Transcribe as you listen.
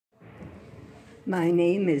My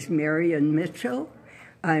name is Marion Mitchell.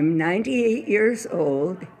 I'm 98 years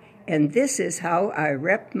old, and this is how I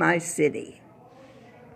rep my city.